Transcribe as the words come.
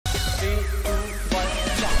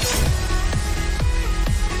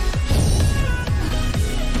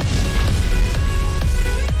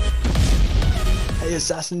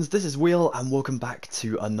Wheelassasins, this is Wheel and welcome back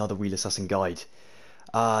to another Wheelassassin guide.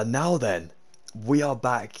 Now then, we are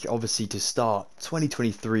back obviously to start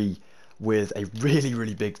 2023 with a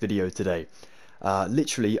really big video today.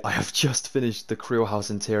 Literally, I have just finished the Creel House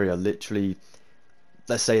interior, literally,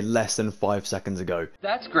 let's say less than 5 seconds ago.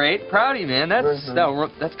 That's great, proud of you, man. That's kind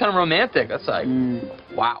of romantic. That's like,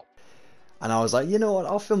 wow. And I was like, you know what,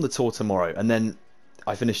 I'll film the tour tomorrow. And then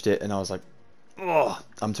I finished it and I was like, oh,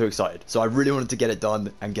 I'm too excited. So I really wanted to get it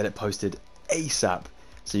done and get it posted ASAP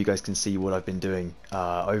so you guys can see what I've been doing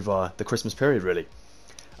over the Christmas period, really.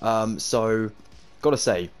 So, gotta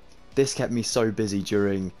say, this kept me so busy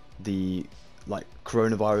during the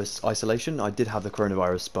coronavirus isolation. I did have the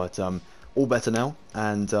coronavirus, but all better now.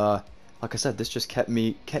 And like I said, this just kept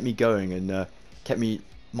me going and kept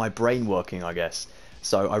my brain working, I guess.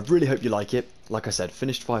 So I really hope you like it. Like I said,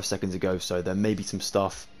 finished 5 seconds ago, so there may be some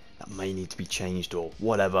stuff that may need to be changed or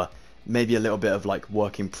whatever. Maybe a little bit of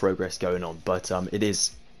work in progress going on, but it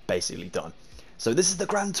is basically done. So this is the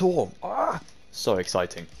grand tour. So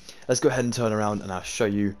exciting. Let's go ahead and turn around and I'll show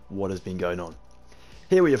you what has been going on.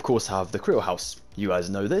 Here we of course have the Creel House. You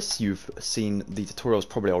guys know this, you've seen the tutorials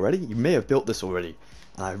probably already, you may have built this already,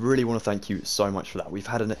 and I really want to thank you so much for that. We've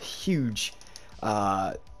had a huge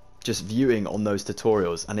just viewing on those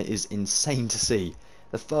tutorials, and it is insane to see.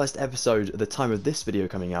 The first episode at the time of this video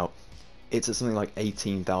coming out, it's at something like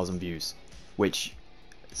 18,000 views, which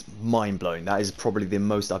is mind-blowing. That is probably the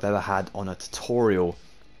most I've ever had on a tutorial,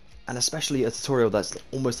 and especially a tutorial that's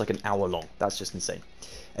almost like an hour long. That's just insane.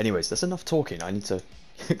 Anyways, that's enough talking. I need to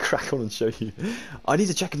crack on and show you. I need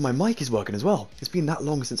to check if my mic is working as well. It's been that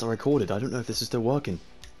long since I recorded. I don't know if this is still working.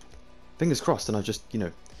 Fingers crossed, and I've just, you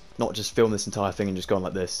know, not just filmed this entire thing and just gone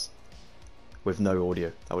like this with no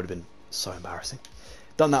audio. That would have been so embarrassing.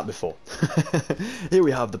 Done that before. Here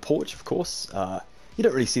we have the porch, of course. You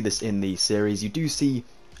don't really see this in the series. You do see...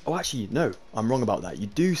 Oh, actually, no. I'm wrong about that. You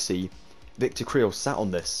do see Victor Creel sat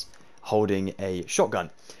on this, holding a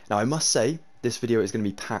shotgun. Now, I must say, this video is going to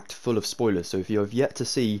be packed full of spoilers. So if you have yet to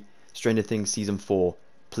see Stranger Things Season 4,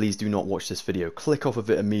 please do not watch this video. Click off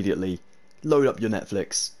of it immediately. Load up your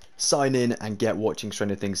Netflix. Sign in and get watching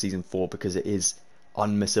Stranger Things Season 4 because it is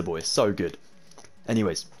unmissable. It's so good.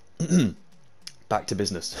 Anyways, back to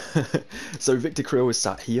business. So Victor Creel is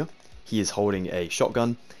sat here. He is holding a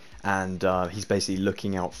shotgun, and he's basically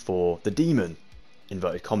looking out for the demon,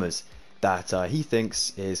 inverted commas, that he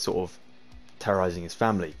thinks is sort of terrorizing his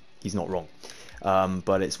family. He's not wrong.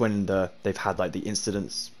 But it's when they've had like the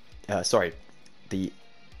instances.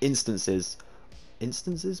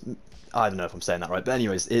 I don't know if I'm saying that right, but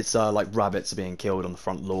anyways, it's like rabbits are being killed on the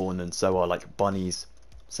front lawn, and so are like bunnies.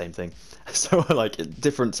 Same thing. So like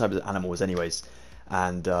different types of animals anyways,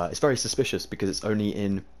 and it's very suspicious because it's only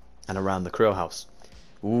in and around the Creel House.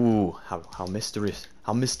 Ooh, how mysterious,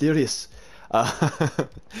 how mysterious.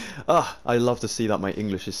 I love to see that my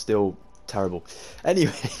English is still terrible.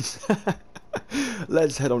 Anyways,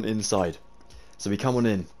 let's head on inside. So we come on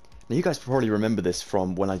in. Now you guys probably remember this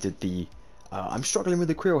from when I did the I'm struggling with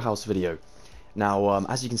the Creel House video. Now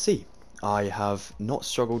as you can see, I have not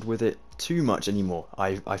struggled with it too much anymore.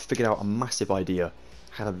 I figured out a massive idea,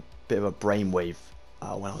 had a bit of a brainwave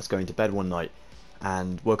when I was going to bed one night,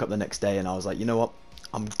 and woke up the next day and I was like, you know what,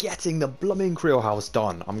 I'm getting the blooming Creel House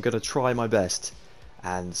done. I'm gonna try my best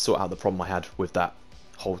and sort out the problem I had with that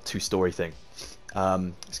whole two-story thing.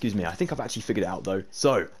 Excuse me, I think I've actually figured it out though.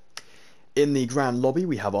 So, in the grand lobby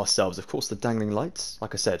we have ourselves, of course, the dangling lights.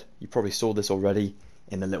 Like I said, you probably saw this already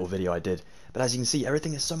in the little video I did. But as you can see,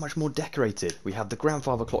 everything is so much more decorated. We have the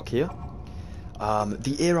grandfather clock here.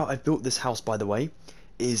 The era I built this house, by the way,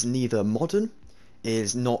 is neither modern,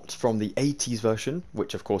 is not from the 80s version,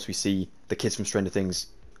 which of course we see the kids from Stranger Things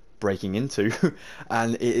breaking into,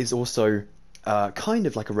 and it is also kind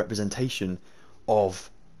of like a representation of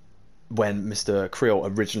when Mr. Creel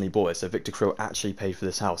originally bought it. So Victor Creel actually paid for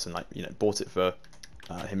this house and bought it for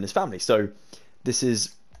him and his family. So this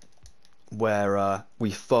is where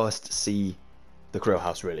we first see the Creel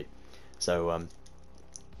House, really. So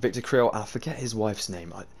Victor Creel, I forget his wife's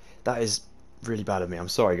name. That is really bad of me, I'm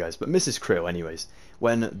sorry guys, but Mrs. Creel anyways.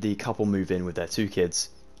 When the couple move in with their 2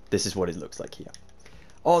 kids, this is what it looks like here.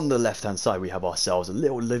 On the left hand side we have ourselves a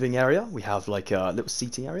little living area. We have like a little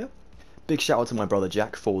seating area. Big shout out to my brother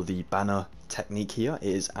Jack for the banner technique here.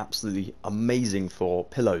 It is absolutely amazing for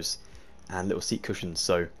pillows and little seat cushions,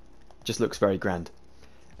 so just looks very grand.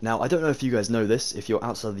 Now, I don't know if you guys know this. If you're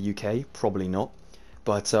outside the UK, probably not.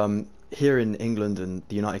 But here in England and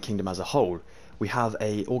the United Kingdom as a whole, we have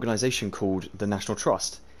a organisation called the National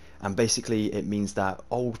Trust. And basically it means that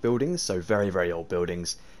old buildings, so very old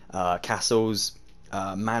buildings, castles,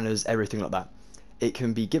 manors, everything like that, it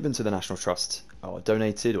can be given to the National Trust, or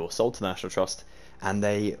donated or sold to the National Trust, and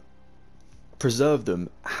they preserve them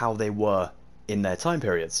how they were in their time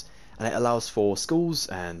periods. And it allows for schools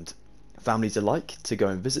and families alike to go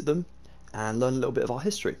and visit them and learn a little bit of our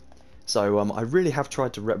history. So I really have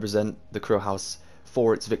tried to represent the Creel House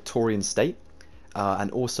for its Victorian state,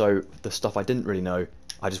 and also the stuff I didn't really know,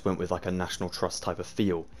 I just went with like a National Trust type of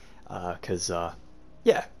feel, because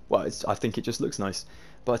yeah, well, I think it just looks nice.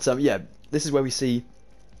 But yeah, this is where we see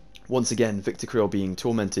once again Victor Creel being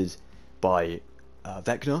tormented by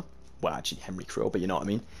Vecna, well actually Henry Creel, but you know what I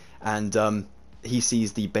mean, and he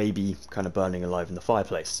sees the baby kind of burning alive in the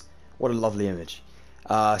fireplace. What a lovely image.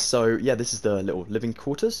 So yeah, this is the little living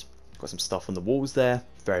quarters. Got some stuff on the walls there,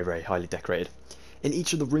 very, very highly decorated. In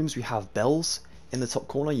each of the rooms we have bells in the top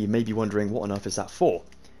corner. You may be wondering, what on earth is that for?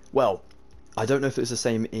 Well, I don't know if it's the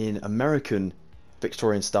same in American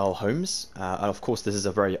Victorian style homes, and of course this is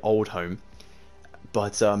a very old home,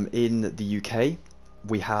 but in the UK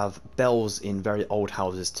we have bells in very old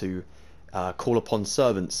houses to call upon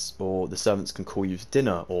servants, or the servants can call you to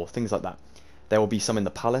dinner, or things like that. There will be some in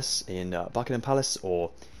the palace, in Buckingham Palace,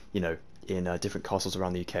 or, you know, in different castles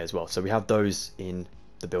around the UK as well. So we have those in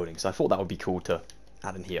the building. So I thought that would be cool to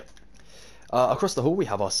add in here. Across the hall we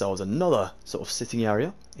have ourselves another sort of sitting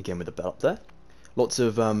area, again with a bell up there. Lots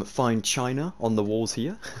of fine china on the walls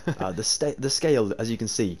here. The scale, as you can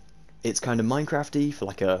see, it's kind of Minecrafty for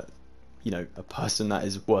like a, you know, a person that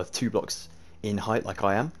is worth 2 blocks in height like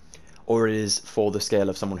I am, or it is for the scale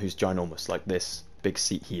of someone who's ginormous, like this big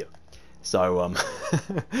seat here. So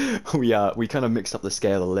we kind of mixed up the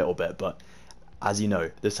scale a little bit, but as you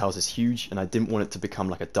know, this house is huge, and I didn't want it to become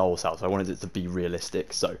like a doll's house. I wanted it to be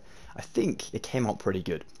realistic, so I think it came out pretty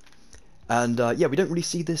good. And yeah, we don't really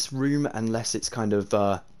see this room unless it's kind of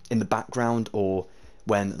in the background, or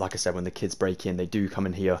when, like I said, when the kids break in, they do come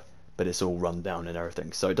in here, but it's all run down and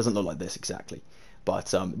everything, so it doesn't look like this exactly.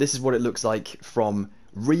 But this is what it looks like from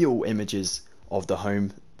real images of the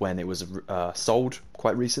home when it was sold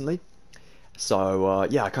quite recently. So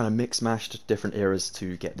yeah, I kind of mix-mashed different eras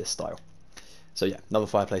to get this style. So yeah, another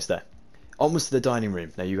fireplace there. Onwards to the dining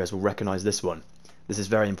room. Now you guys will recognise this one. This is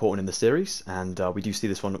very important in the series, and we do see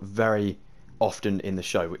this one very often in the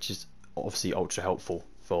show, which is obviously ultra helpful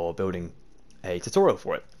for building a tutorial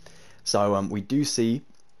for it. So we do see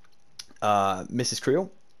Mrs.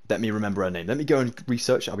 Creel. Let me remember her name. Let me go and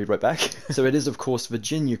research. I'll be right back. So it is, of course,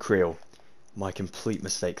 Virginia Creel. My complete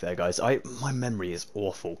mistake there, guys. My memory is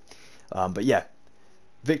awful. But yeah,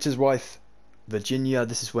 Victor's wife, Virginia,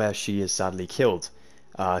 this is where she is sadly killed.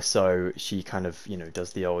 So she kind of, you know,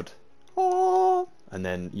 does the old, oh, and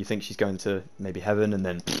then you think she's going to maybe heaven, and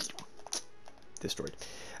then destroyed.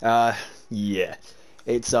 Yeah,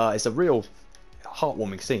 it's a real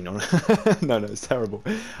heartwarming scene. No, it's terrible.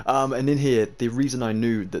 And in here, the reason I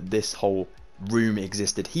knew that this whole room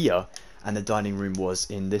existed here, and the dining room was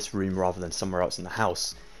in this room rather than somewhere else in the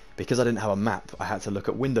house, because I didn't have a map, I had to look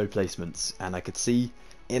at window placements, and I could see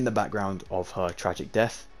in the background of her tragic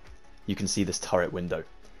death, you can see this turret window.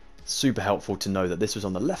 Super helpful to know that this was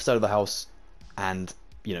on the left side of the house, and,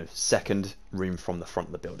 you know, second room from the front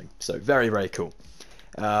of the building. So very, very cool.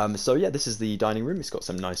 So yeah, this is the dining room. It's got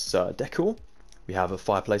some nice decor. We have a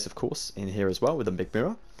fireplace, of course, in here as well, with a big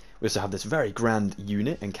mirror. We also have this very grand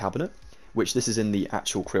unit and cabinet, which this is in the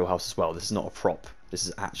actual Creel House as well. This is not a prop. This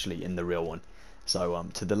is actually in the real one. So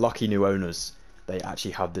to the lucky new owners, they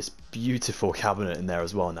actually have this beautiful cabinet in there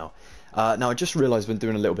as well now. Now I just realised when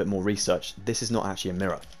doing a little bit more research, this is not actually a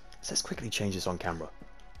mirror. So let's quickly change this on camera.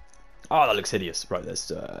 Oh, that looks hideous. Right,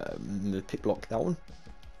 let's pick block that one.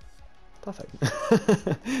 Perfect.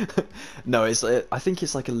 No, I think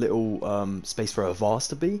it's like a little space for a vase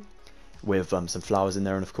to be, with some flowers in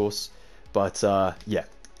there, and of course. But yeah,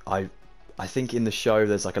 I think in the show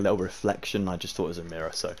there's like a little reflection. I just thought it was a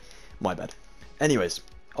mirror, so my bad. Anyways,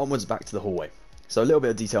 onwards back to the hallway. So a little bit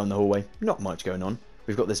of detail in the hallway, not much going on.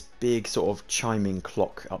 We've got this big sort of chiming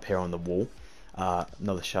clock up here on the wall.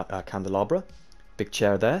 Another candelabra, big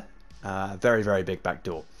chair there, very, very big back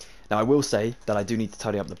door. Now I will say that I do need to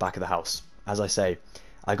tidy up the back of the house. As I say,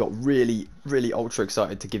 I got really, really ultra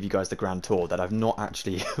excited to give you guys the grand tour that I've not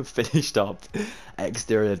actually finished up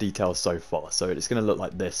exterior details so far. So it's going to look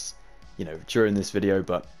like this, you know, during this video,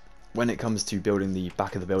 but when it comes to building the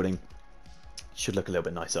back of the building, it should look a little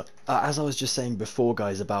bit nicer. As I was just saying before,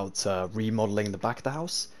 guys, about remodeling the back of the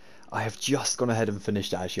house, I have just gone ahead and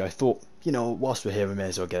finished it actually. I thought, you know, whilst we're here, we may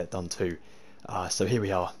as well get it done too. So here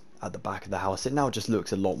we are at the back of the house. It now just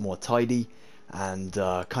looks a lot more tidy, and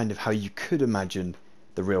kind of how you could imagine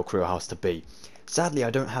the real Creel House to be. Sadly, I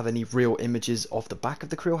don't have any real images of the back of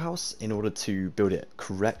the Creel House in order to build it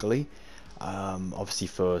correctly. Obviously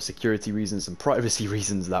for security reasons and privacy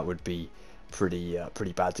reasons, that would be pretty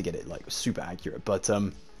bad to get it like super accurate. But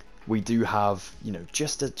we do have, you know,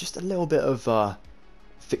 just a little bit of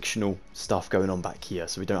fictional stuff going on back here,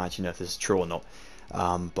 so we don't actually know if this is true or not.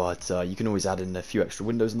 But you can always add in a few extra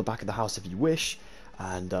windows in the back of the house if you wish.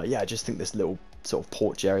 And yeah, I just think this little sort of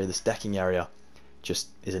porch area, this decking area, just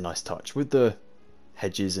is a nice touch with the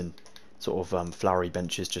hedges and sort of flowery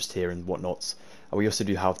benches just here and whatnots. We also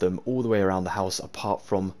do have them all the way around the house, apart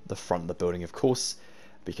from the front of the building, of course,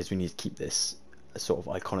 because we need to keep this sort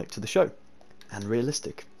of iconic to the show and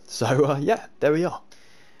realistic. So yeah, there we are.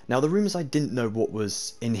 Now the rooms, I didn't know what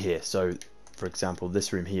was in here. So for example,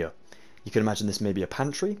 this room here, you can imagine this may be a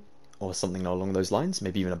pantry or something along those lines,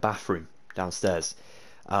 maybe even a bathroom downstairs.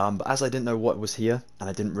 But as I didn't know what was here, and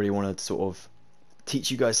I didn't really want to sort of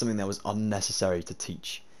teach you guys something that was unnecessary to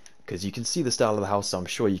teach, because you can see the style of the house, so I'm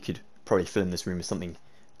sure you could probably fill in this room as something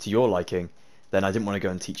to your liking, then I didn't want to go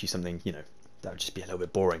and teach you something, you know, that would just be a little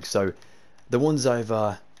bit boring. So the ones I've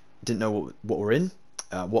didn't know what were in,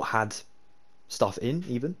 what had stuff in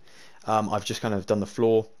even, I've just kind of done the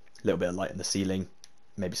floor, a little bit of light in the ceiling,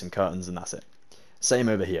 maybe some curtains, and that's it. Same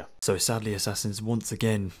over here. So sadly, Assassins, once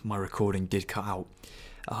again my recording did cut out.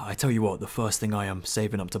 I tell you what, the first thing I am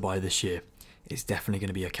saving up to buy this year is definitely going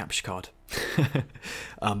to be a capture card.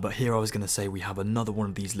 But here I was going to say we have another one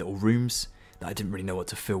of these little rooms that I didn't really know what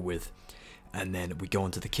to fill with. And then we go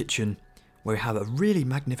on to the kitchen, where we have a really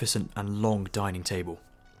magnificent and long dining table.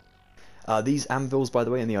 These anvils, by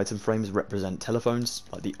the way, in the item frames represent telephones,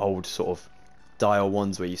 like the old sort of dial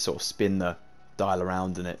ones where you sort of spin the dial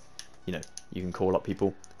around and it, you know, you can call up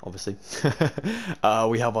people, obviously.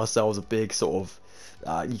 We have ourselves a big sort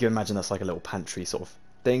of, you can imagine that's like a little pantry sort of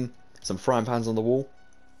thing. Some frying pans on the wall.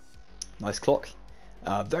 Nice clock.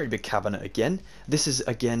 Very big cabinet again. This is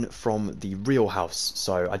again from the real house,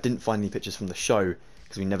 so I didn't find any pictures from the show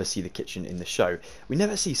because we never see the kitchen in the show. We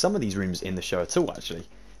never see some of these rooms in the show at all, actually.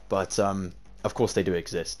 But of course they do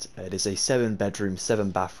exist. It is a 7-bedroom,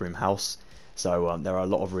 7-bathroom house, so there are a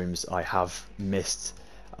lot of rooms I have missed.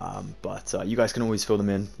 But you guys can always fill them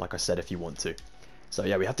in, like I said, if you want to. So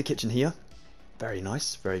yeah, we have the kitchen here. Very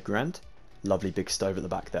nice, very grand. Lovely big stove at the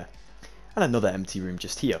back there. And another empty room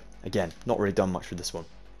just here. Again, not really done much with this one.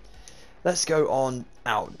 Let's go on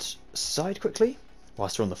outside quickly,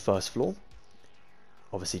 whilst we're on the first floor.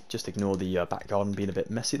 Obviously, just ignore the back garden being a bit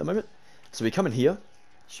messy at the moment. So we come in here.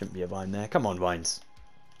 Shouldn't be a vine there. Come on, vines.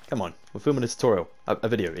 Come on. We're filming a tutorial. A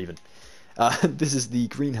video, even. This is the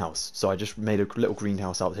greenhouse. So I just made a little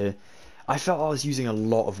greenhouse out here. I felt I was using a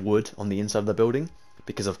lot of wood on the inside of the building,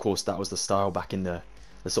 because, of course, that was the style back in the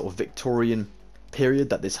sort of Victorian period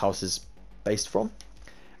that this house is based from,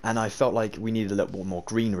 and I felt like we needed a little bit more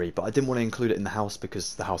greenery, but I didn't want to include it in the house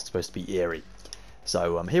because the house is supposed to be eerie.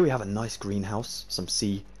 So here we have a nice greenhouse, some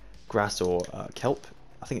sea grass or kelp.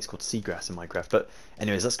 I think it's called seagrass in Minecraft, but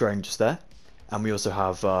anyways, that's growing just there. And we also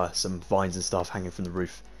have some vines and stuff hanging from the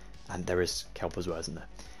roof, and there is kelp as well, isn't there?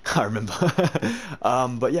 I remember.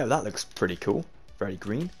 But yeah, that looks pretty cool, very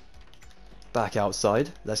green. Back outside,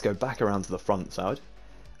 let's go back around to the front side,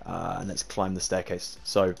 and let's climb the staircase.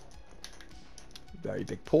 So very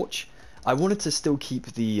big porch. I wanted to still keep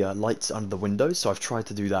the lights under the windows, so I've tried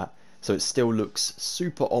to do that so it still looks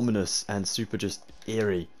super ominous and super just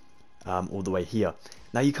eerie all the way here.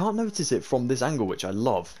 Now you can't notice it from this angle, which I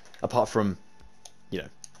love, apart from, you know,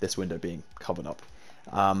 this window being covered up.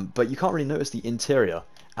 But you can't really notice the interior,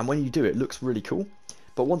 and when you do, it looks really cool.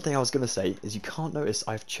 But one thing I was going to say is you can't notice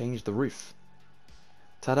I've changed the roof.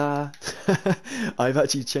 Ta-da! I've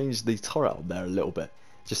actually changed the turret up there a little bit,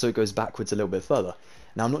 just so it goes backwards a little bit further.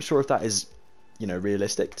 Now I'm not sure if that is, you know,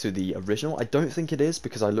 realistic to the original. I don't think it is,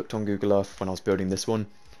 because I looked on Google Earth when I was building this one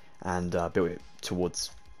and built it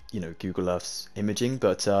towards, you know, Google Earth's imaging.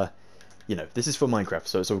 But you know, this is for Minecraft,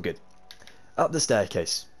 so it's all good. Up the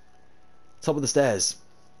staircase, top of the stairs,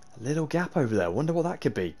 a little gap over there. Wonder what that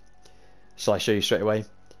could be. Shall I show you straight away?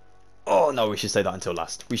 Oh no, we should say that until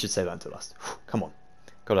last. We should say that until last. Come on,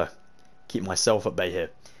 gotta keep myself at bay here.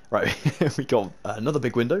 Right, we got another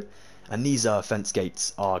big window, and these fence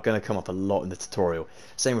gates are going to come up a lot in the tutorial.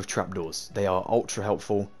 Same with trapdoors. They are ultra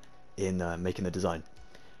helpful in making the design.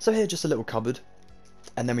 So here, just a little cupboard,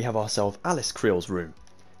 and then we have ourselves Alice Creel's room.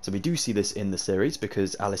 So we do see this in the series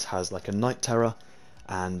because Alice has like a night terror,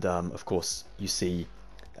 and of course you see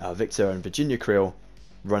Victor and Virginia Creel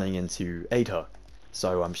running in to aid her.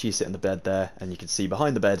 So she's sitting in the bed there, and you can see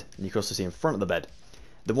behind the bed, and you can also see in front of the bed.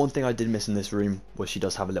 The one thing I did miss in this room was she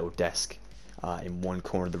does have a little desk in one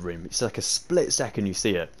corner of the room. It's like a split second you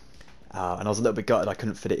see it, and I was a little bit gutted I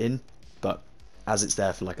couldn't fit it in, but as it's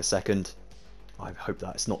there for like a second, I hope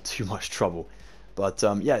that it's not too much trouble. But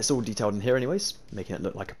yeah, it's all detailed in here anyways, making it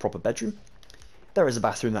look like a proper bedroom. There is a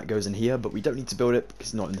bathroom that goes in here, but we don't need to build it because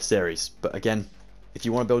it's not in the series. But again, if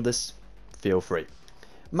you want to build this, feel free.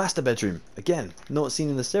 Master bedroom, again, not seen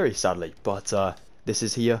in the series sadly, but this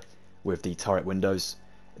is here with the turret windows.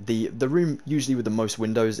 The room usually with the most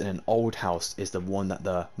windows in an old house is the one that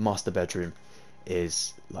the master bedroom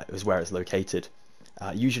is where it's located.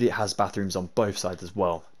 Usually it has bathrooms on both sides as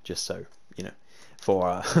well, just so you know,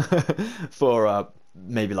 for for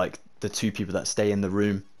maybe like the two people that stay in the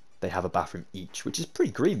room, they have a bathroom each, which is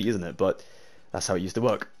pretty greedy, isn't it? But that's how it used to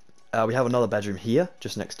work. We have another bedroom here,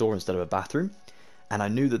 just next door instead of a bathroom. And I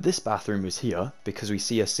knew that this bathroom was here because we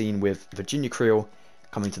see a scene with Virginia Creel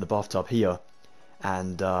coming to the bathtub here,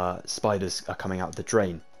 and spiders are coming out of the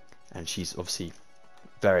drain, and she's obviously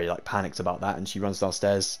very like panicked about that, and she runs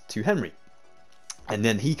downstairs to Henry, and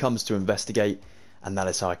then he comes to investigate, and that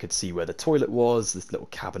is how I could see where the toilet was, this little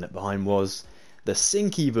cabinet behind was, the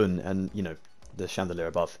sink even, and you know, the chandelier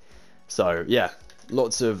above. So yeah,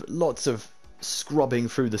 lots of scrubbing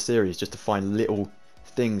through the series just to find little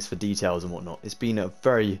things for details and whatnot. It's been a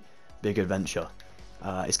very big adventure.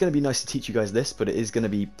 It's going to be nice to teach you guys this, but it is going to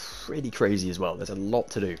be pretty crazy as well. There's a lot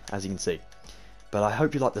to do, as you can see. But I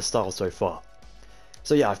hope you like the style so far.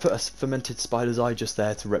 So yeah, I've put a fermented spider's eye just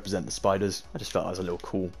there to represent the spiders. I just felt that was a little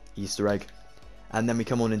cool Easter egg. And then we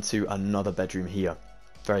come on into another bedroom here.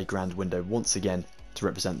 Very grand window once again to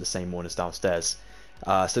represent the same one as downstairs.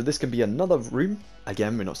 So this can be another room.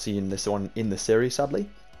 Again, we're not seeing this one in the series sadly.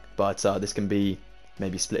 But this can be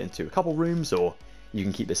maybe split into a couple rooms, or you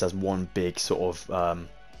can keep this as one big sort of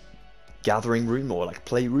gathering room, or like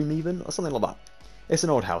playroom even, or something like that. It's an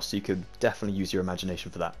old house, so you could definitely use your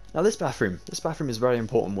imagination for that. Now this bathroom is very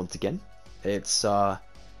important once again. It's the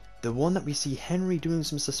one that we see Henry doing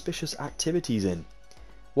some suspicious activities in.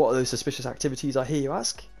 What are those suspicious activities, I hear you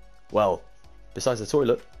ask? Well, besides the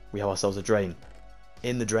toilet, we have ourselves a drain.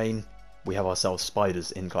 In the drain, we have ourselves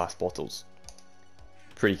spiders in glass bottles.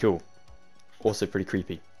 Pretty cool. Also pretty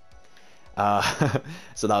creepy.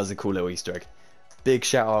 So that was a cool little Easter egg. Big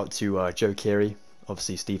shout out to Joe Keery,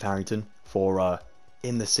 obviously Steve Harrington, for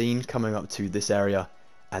in the scene coming up to this area,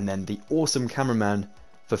 and then the awesome cameraman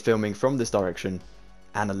for filming from this direction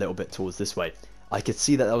and a little bit towards this way. I could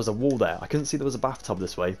see that there was a wall there. I couldn't see there was a bathtub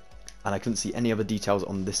this way, and I couldn't see any other details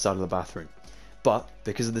on this side of the bathroom. But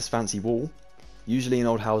because of this fancy wall, usually in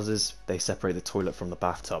old houses they separate the toilet from the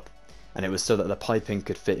bathtub, and it was so that the piping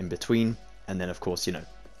could fit in between, and then of course, you know,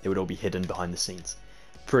 it would all be hidden behind the scenes.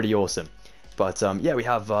 Pretty awesome. But yeah, we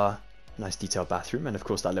have a nice detailed bathroom, and of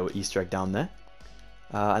course that little Easter egg down there,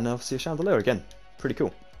 and obviously a chandelier again. Pretty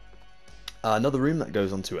cool. Another room that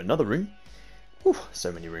goes on to another room. Whew,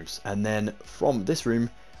 so many rooms. And then from this room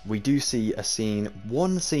we do see a scene,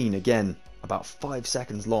 one scene again, about 5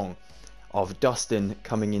 seconds long, of Dustin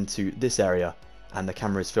coming into this area, and the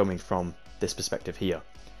camera is filming from this perspective here.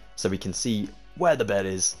 So we can see where the bed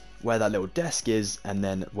is, where that little desk is, and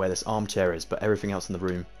then where this armchair is, but everything else in the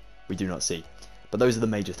room we do not see. But those are the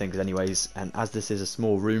major things anyways, and as this is a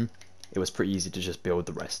small room, it was pretty easy to just build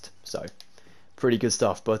the rest. So pretty good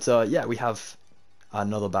stuff. But yeah, we have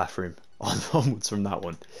another bathroom onwards from that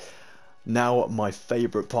one. Now my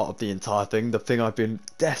favourite part of the entire thing, the thing I've been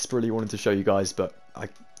desperately wanting to show you guys, but I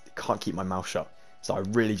can't keep my mouth shut. So I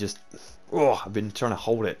really just, I've been trying to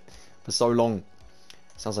hold it for so long.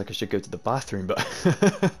 Sounds like I should go to the bathroom,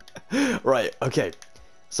 but right, okay.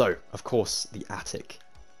 So of course the attic,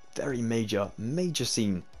 very major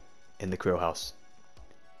scene in the Creel House.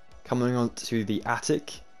 Coming on to the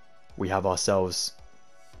attic, we have ourselves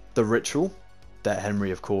the ritual that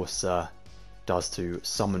Henry of course does to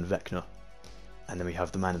summon Vecna, and then we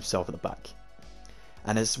have the man himself at the back.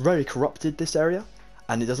 And it's very corrupted, this area,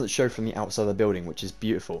 and it doesn't show from the outside of the building, which is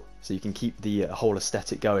beautiful, so you can keep the whole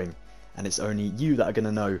aesthetic going, and it's only you that are going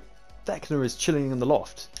to know Vecna is chilling in the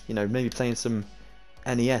loft, you know, maybe playing some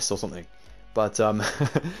NES or something. But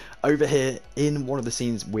over here in one of the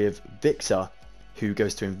scenes with Victor, who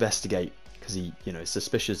goes to investigate because he, you know, is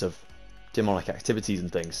suspicious of demonic activities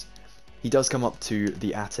and things, he does come up to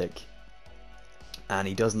the attic and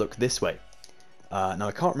he does look this way. Now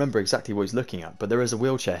I can't remember exactly what he's looking at, but there is a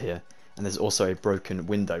wheelchair here, and there's also a broken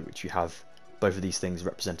window, which you have both of these things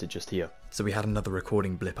represented just here. So we had another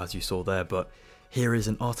recording blip as you saw there, but here is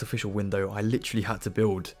an artificial window I literally had to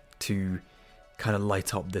build to kind of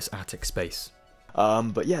light up this attic space.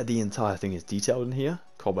 But yeah, the entire thing is detailed in here,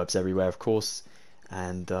 cobwebs everywhere of course,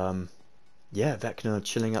 and yeah, Vecna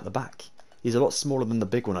chilling at the back. He's a lot smaller than the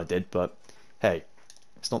big one I did, but hey,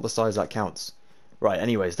 it's not the size that counts. Right,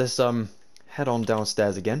 anyways, let's head on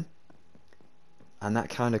downstairs again. and that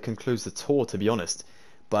kind of concludes the tour, to be honest.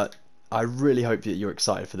 But I really hope that you're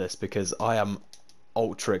excited for this, because I am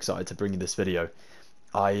ultra excited to bring you this video.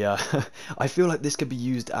 I I feel like this could be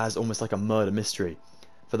used as almost like a murder mystery.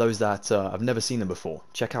 For those that have never seen them before,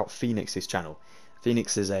 check out Phoenix's channel.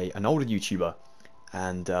 Phoenix is an older YouTuber,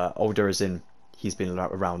 and older as in he's been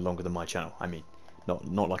around longer than my channel. I mean,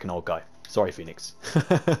 not like an old guy. Sorry, Phoenix.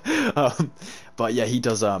 But yeah, he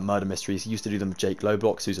does murder mysteries. He used to do them with Jake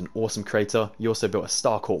Loblox, who's an awesome creator. He also built a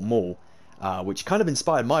Starcourt mall, which kind of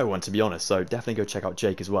inspired my one, to be honest. So definitely go check out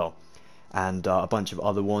Jake as well, and a bunch of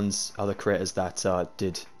other creators that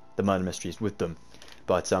did the murder mysteries with them.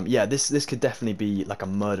 But yeah, this could definitely be like a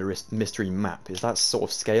murder mystery map. Is that sort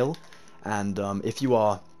of scale? And if you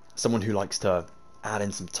are someone who likes to add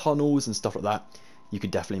in some tunnels and stuff like that, you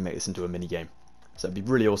could definitely make this into a mini game. So it'd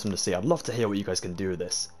be really awesome to see. I'd love to hear what you guys can do with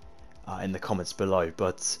this in the comments below.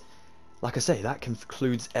 But like I say, that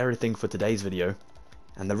concludes everything for today's video,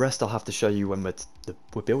 and the rest I'll have to show you when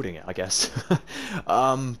we're building it, I guess.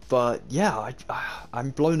 But yeah,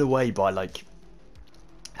 I'm blown away by like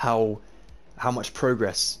how much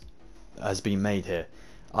progress has been made here.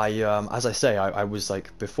 As I say, I was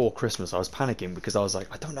like, before Christmas I was panicking because I was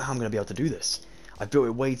like, I don't know how I'm going to be able to do this. I built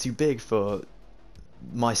it way too big for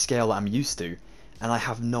my scale that I'm used to, and I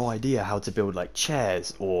have no idea how to build like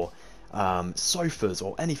chairs or sofas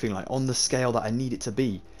or anything like on the scale that I need it to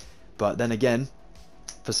be. But then again,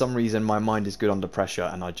 for some reason my mind is good under pressure,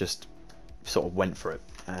 and I just sort of went for it,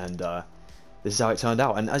 and this is how it turned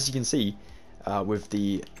out. And as you can see with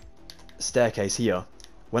the staircase here,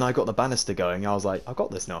 when I got the banister going, I was like, I've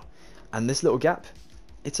got this now. And this little gap,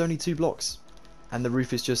 it's only 2 blocks, and the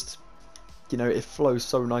roof is just, you know, it flows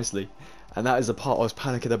so nicely. And that is the part I was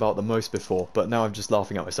panicking about the most before, but now I'm just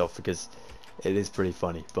laughing at myself because it is pretty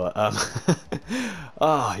funny. But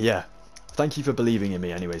yeah, thank you for believing in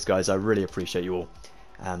me anyways, guys. I really appreciate you all,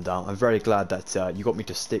 and I'm very glad that you got me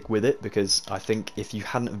to stick with it, because I think if you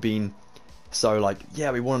hadn't have been so like,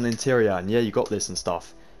 yeah, we want an interior, and yeah, you got this and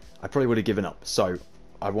stuff, I probably would have given up. So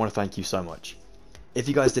I want to thank you so much. If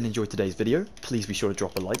you guys did enjoy today's video, please be sure to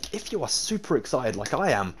drop a like. If you are super excited like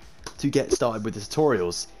I am to get started with the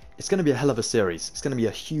tutorials, it's going to be a hell of a series. It's going to be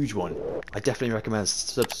a huge one. I definitely recommend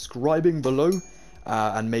subscribing below,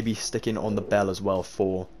 and maybe sticking on the bell as well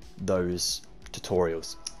for those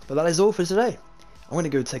tutorials. But that is all for today. I'm going to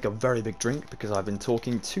go take a very big drink because I've been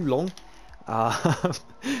talking too long.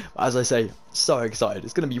 As I say, so excited.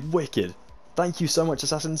 It's going to be wicked. Thank you so much,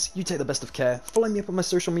 Assassins. You take the best of care. Follow me up on my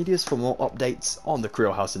social medias for more updates on the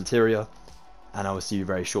Creel House interior, and I will see you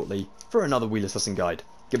very shortly for another Wheelassassin guide.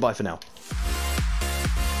 Goodbye for now.